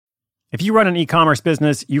If you run an e-commerce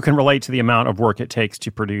business, you can relate to the amount of work it takes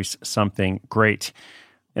to produce something great.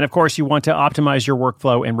 And of course, you want to optimize your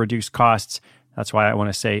workflow and reduce costs. That's why I want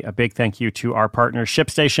to say a big thank you to our partner,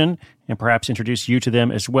 ShipStation, and perhaps introduce you to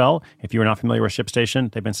them as well. If you are not familiar with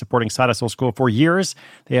ShipStation, they've been supporting Side Hustle School for years.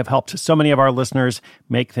 They have helped so many of our listeners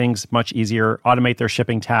make things much easier, automate their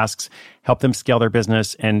shipping tasks, help them scale their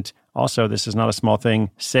business, and also, this is not a small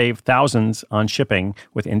thing, save thousands on shipping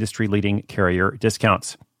with industry-leading carrier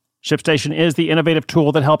discounts. ShipStation is the innovative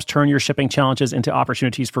tool that helps turn your shipping challenges into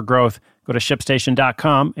opportunities for growth. Go to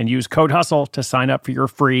ShipStation.com and use code HUSTLE to sign up for your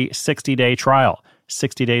free 60-day trial.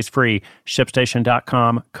 60 days free.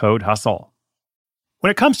 ShipStation.com, code HUSTLE.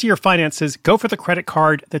 When it comes to your finances, go for the credit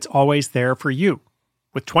card that's always there for you.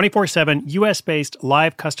 With 24/7 US-based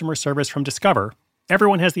live customer service from Discover,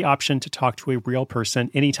 everyone has the option to talk to a real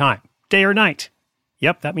person anytime, day or night.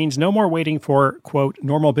 Yep, that means no more waiting for, quote,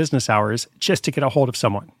 normal business hours just to get a hold of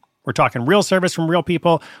someone. We're talking real service from real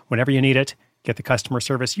people whenever you need it. Get the customer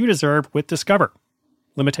service you deserve with Discover.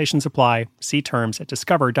 Limitations apply. See terms at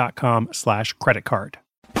discover.com/creditcard.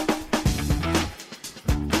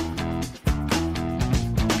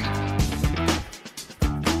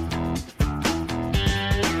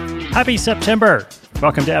 Happy September.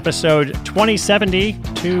 Welcome to episode 2070,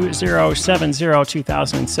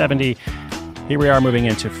 2070. Here we are moving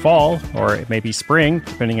into fall, or it may be spring,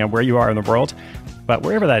 depending on where you are in the world. But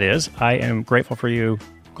wherever that is, I am grateful for you,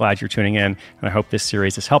 glad you're tuning in, and I hope this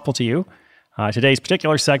series is helpful to you. Today's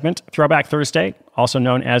particular segment, Throwback Thursday, also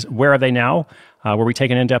known as Where Are They Now?, where we take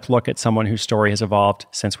an in-depth look at someone whose story has evolved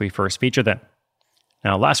since we first featured them.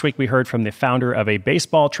 Now, last week we heard from the founder of a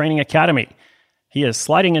baseball training academy. He is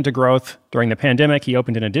sliding into growth. During the pandemic, he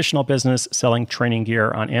opened an additional business selling training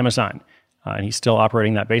gear on Amazon. And he's still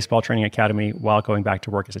operating that baseball training academy while going back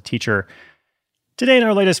to work as a teacher. Today in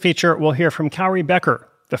our latest feature, we'll hear from Kaori Becker,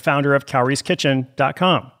 the founder of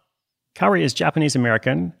Kaori'sKitchen.com. Kaori is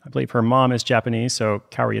Japanese-American. I believe her mom is Japanese, so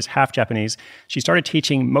Kaori is half Japanese. She started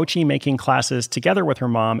teaching mochi-making classes together with her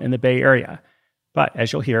mom in the Bay Area. But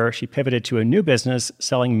as you'll hear, she pivoted to a new business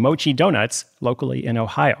selling mochi donuts locally in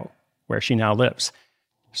Ohio, where she now lives.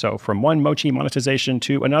 So from one mochi monetization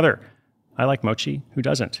to another. I like mochi. Who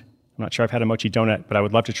doesn't? I'm not sure I've had a mochi donut, but I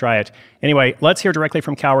would love to try it. Anyway, let's hear directly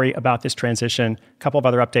from Kaori about this transition, a couple of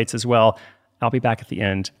other updates as well. I'll be back at the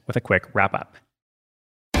end with a quick wrap-up.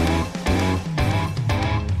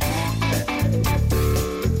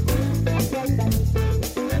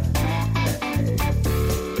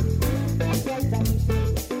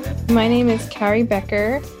 My name is Kaori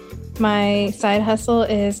Becker. My side hustle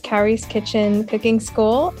is Kaori's Kitchen Cooking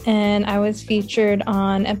School, and I was featured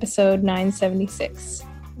on episode 976.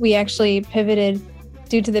 We actually pivoted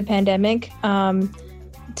due to the pandemic to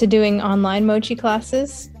doing online mochi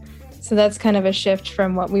classes. So that's kind of a shift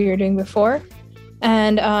from what we were doing before.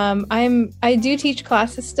 And I do teach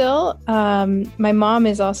classes still. My mom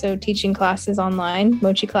is also teaching classes online,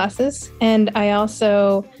 mochi classes. And I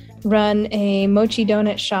also run a mochi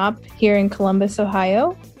donut shop here in Columbus,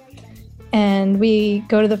 Ohio. And we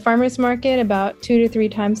go to the farmer's market about 2 to 3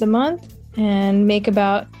 times a month and make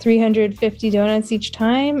about 350 donuts each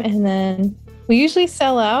time. And then we usually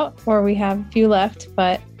sell out, or we have a few left.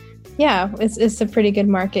 But yeah, it's a pretty good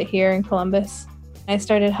market here in Columbus. I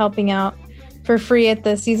started helping out for free at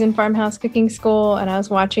the Seasoned Farmhouse Cooking School, and I was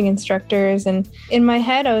watching instructors. And in my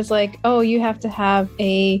head, I was like, oh, you have to have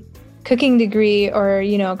a cooking degree or,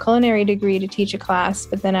 a culinary degree to teach a class.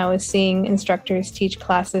 But then I was seeing instructors teach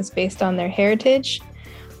classes based on their heritage.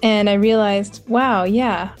 And I realized, wow,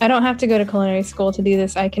 yeah, I don't have to go to culinary school to do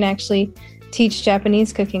this. I can actually teach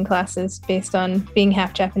Japanese cooking classes based on being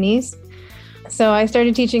half Japanese. So I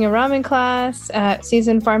started teaching a ramen class at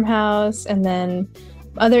Seasoned Farmhouse, and then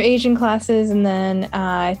other Asian classes. And then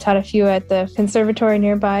I taught a few at the conservatory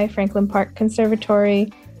nearby, Franklin Park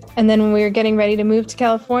Conservatory. And then when we were getting ready to move to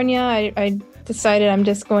California, I decided I'm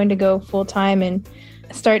just going to go full time and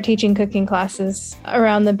start teaching cooking classes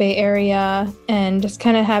around the Bay Area and just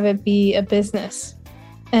kind of have it be a business.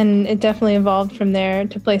 And it definitely evolved from there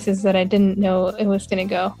to places that I didn't know it was going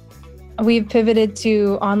to go. We've pivoted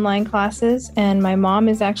to online classes, and my mom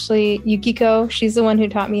is actually Yukiko. She's the one who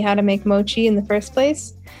taught me how to make mochi in the first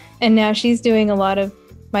place. And now she's doing a lot of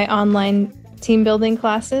my online team building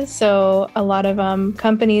classes. So a lot of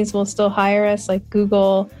companies will still hire us, like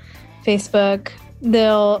Google, Facebook.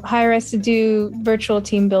 They'll hire us to do virtual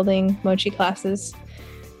team building mochi classes,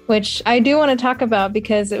 which I do want to talk about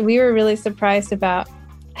because we were really surprised about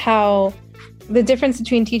how the difference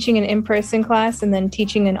between teaching an in-person class and then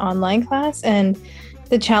teaching an online class, and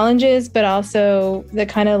the challenges, but also the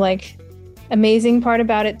kind of like amazing part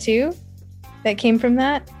about it too that came from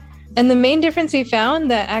that. And the main difference we found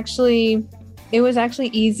that actually it was actually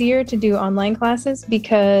easier to do online classes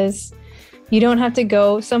because you don't have to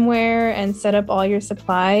go somewhere and set up all your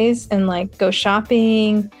supplies and like go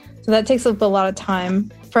shopping. So that takes up a lot of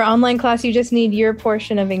time. For online class, you just need your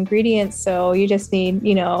portion of ingredients. So you just need,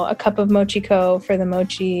 a cup of mochiko for the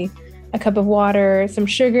mochi, a cup of water, some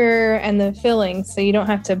sugar, and the filling. So you don't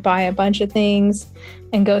have to buy a bunch of things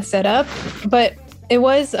and go set up. But it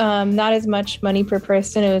was not as much money per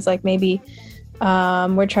person. It was like maybe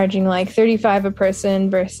we're charging like $35 a person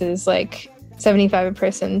versus like $75 a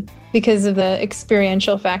person because of the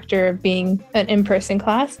experiential factor of being an in-person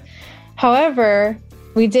class. However,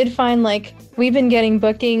 we did find like we've been getting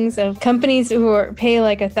bookings of companies who pay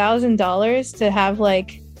like $1,000 to have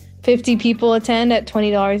like 50 people attend at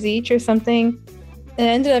 $20 each or something. It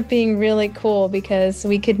ended up being really cool because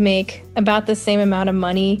we could make about the same amount of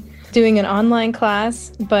money doing an online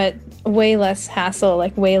class, but way less hassle,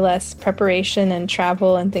 like way less preparation and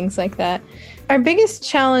travel and things like that. Our biggest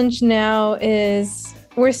challenge now is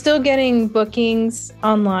we're still getting bookings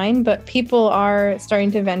online, but people are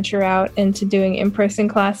starting to venture out into doing in-person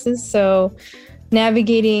classes. So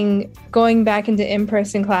navigating going back into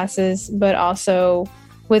in-person classes, but also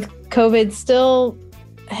with COVID still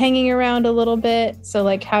hanging around a little bit. So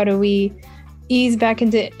like, how do we ease back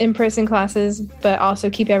into in-person classes, but also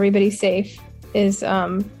keep everybody safe is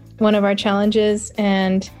one of our challenges.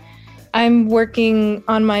 And I'm working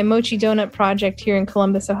on my mochi donut project here in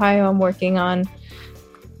Columbus, Ohio.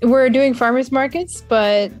 We're doing farmers markets,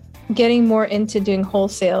 but getting more into doing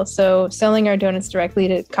wholesale. So selling our donuts directly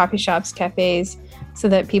to coffee shops, cafes, so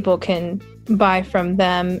that people can buy from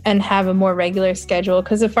them and have a more regular schedule.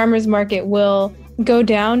 Because the farmers market will go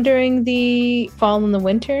down during the fall and the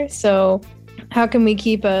winter. So how can we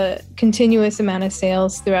keep a continuous amount of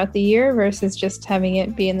sales throughout the year versus just having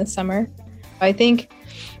it be in the summer? I think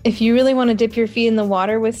if you really want to dip your feet in the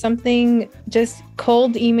water with something, just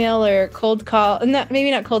cold email or cold call, maybe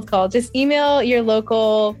not cold call, just email your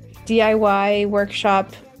local DIY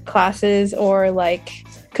workshop classes or like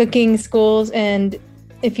cooking schools. And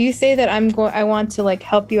if you say that I want to like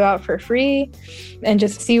help you out for free and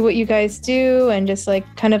just see what you guys do and just like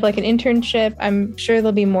kind of like an internship, I'm sure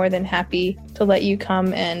they'll be more than happy to let you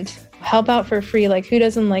come and help out for free. Like, who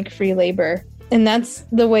doesn't like free labor? And that's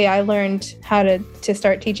the way I learned how to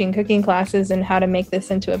start teaching cooking classes and how to make this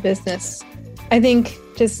into a business. I think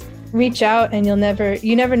just reach out and you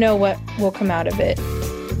never know what will come out of it.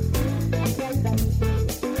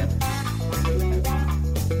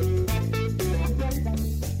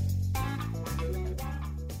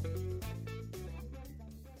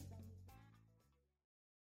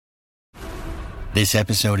 This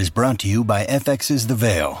episode is brought to you by FX's The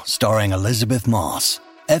Veil, starring Elizabeth Moss.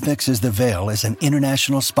 FX's The Veil is an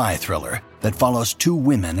international spy thriller that follows two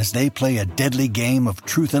women as they play a deadly game of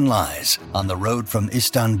truth and lies on the road from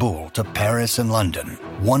Istanbul to Paris and London.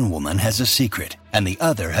 One woman has a secret, and the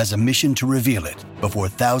other has a mission to reveal it before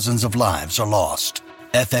thousands of lives are lost.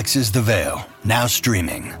 FX's The Veil, now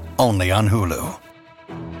streaming, only on Hulu.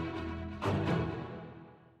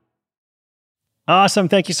 Awesome.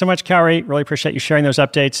 Thank you so much, Kaori. Really appreciate you sharing those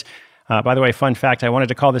updates. By the way, fun fact, I wanted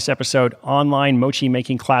to call this episode Online Mochi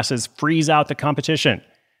Making Classes Freeze Out the Competition,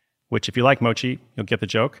 which if you like mochi, you'll get the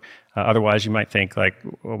joke. Otherwise, you might think like,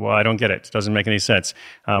 well, I don't get it. It doesn't make any sense.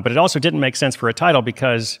 But it also didn't make sense for a title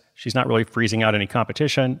because she's not really freezing out any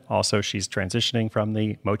competition. Also, she's transitioning from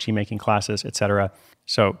the mochi making classes, etc.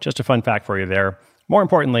 So just a fun fact for you there. More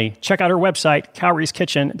importantly, check out her website,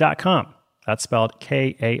 kaoriskitchen.com. That's spelled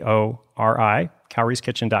Kaori,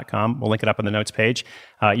 kaoriskitchen.com. We'll link it up on the notes page.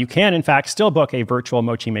 You can, in fact, still book a virtual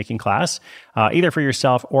mochi making class, either for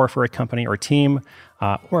yourself or for a company or team.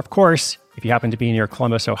 Or, of course, if you happen to be near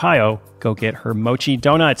Columbus, Ohio, go get her mochi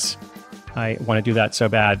donuts. I want to do that so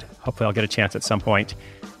bad. Hopefully I'll get a chance at some point.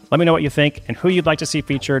 Let me know what you think and who you'd like to see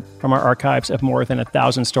featured from our archives of more than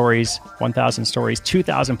 1,000 stories, 1,000 stories,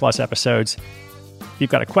 2,000 plus episodes. If you've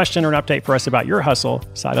got a question or an update for us about your hustle,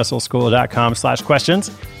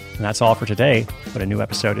 sidehustleschool.com/questions. And that's all for today, but a new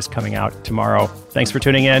episode is coming out tomorrow. Thanks for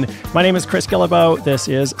tuning in. My name is Chris Guillebeau. This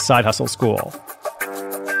is Side Hustle School.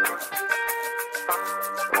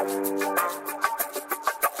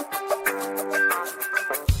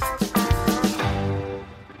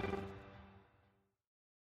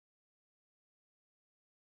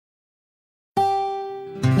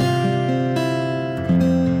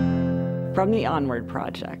 From the Onward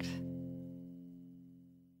Project.